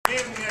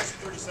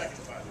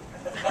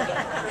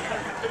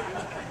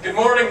Good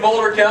morning,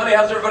 Boulder County.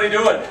 How's everybody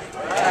doing?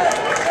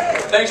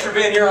 Thanks for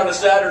being here on a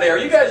Saturday. Are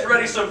you guys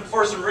ready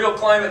for some real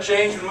climate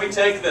change when we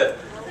take the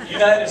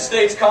United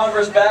States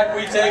Congress back,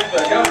 we take the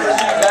governor's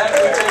seat back,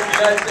 we take the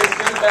United States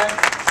Senate back?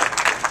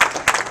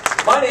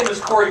 My name is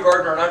Cory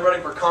Gardner, and I'm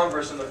running for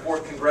Congress in the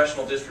 4th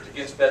Congressional District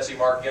against Betsy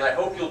Markey, and I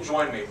hope you'll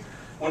join me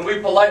when we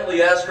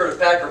politely ask her to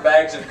pack her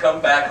bags and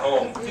come back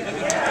home.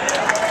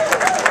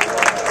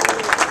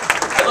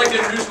 I'd like to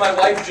introduce my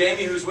wife,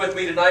 Jamie, who's with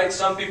me tonight.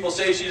 Some people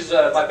say she's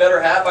my better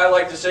half. I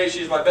like to say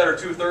she's my better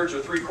 2/3 or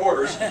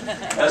 3/4.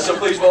 So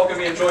please welcome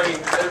me and join me.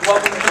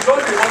 Welcome me,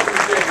 Jamie.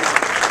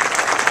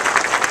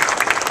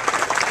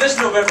 This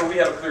November, we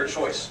have a clear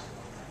choice.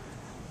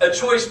 A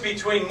choice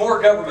between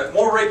more government,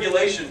 more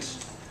regulations,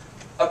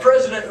 a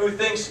president who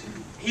thinks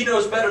he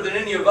knows better than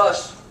any of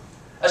us,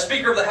 a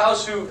Speaker of the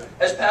House who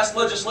has passed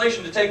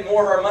legislation to take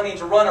more of our money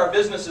to run our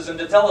businesses and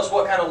to tell us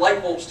what kind of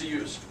light bulbs to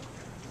use,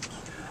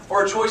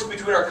 or a choice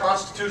between our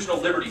constitutional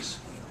liberties,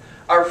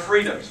 our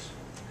freedoms,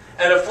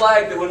 and a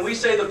flag that when we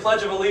say the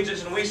Pledge of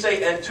Allegiance and we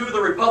say, "and to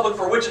the republic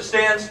for which it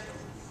stands,"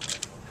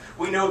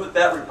 we know that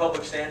that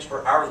republic stands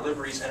for our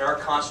liberties and our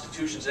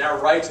constitutions and our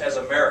rights as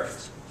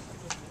Americans.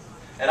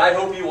 And I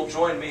hope you will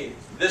join me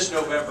this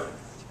November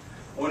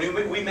when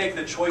we make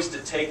the choice to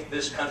take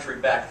this country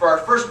back. For our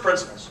first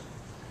principles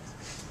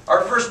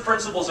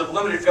of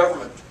limited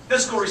government,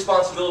 fiscal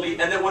responsibility,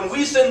 and that when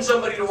we send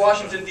somebody to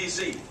Washington,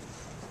 D.C.,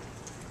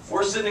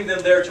 we're sending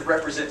them there to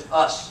represent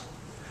us.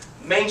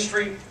 Main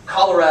Street,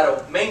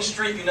 Colorado, Main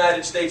Street,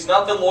 United States,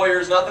 not the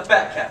lawyers, not the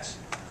fat cats,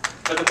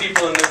 but the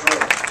people in this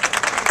room.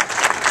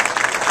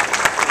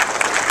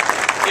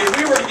 If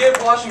we were to give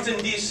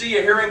Washington, D.C.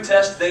 a hearing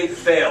test, they'd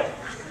fail.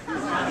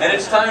 And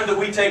it's time that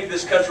we take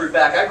this country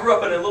back. I grew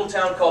up in a little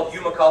town called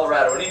Yuma,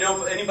 Colorado.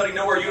 Anybody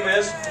know where Yuma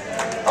is?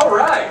 All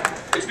right.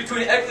 It's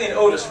between Eckley and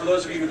Otis, for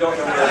those of you who don't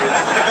know where that is.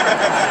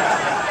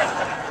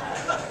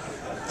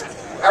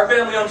 Our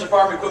family owns a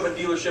farm equipment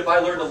dealership. I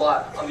learned a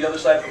lot on the other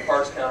side of the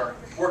parts counter,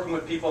 working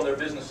with people in their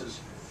businesses,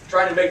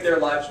 trying to make their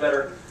lives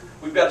better.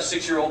 We've got a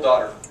 6-year-old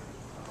daughter.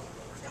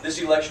 This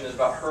election is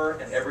about her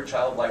and every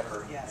child like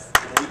her. Yes.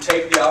 And we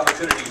take the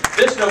opportunity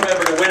this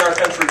November to win our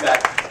country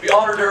back. Be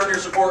honored to earn your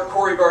support.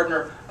 Cory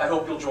Gardner, I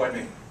hope you'll join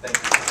me. Thank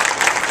you.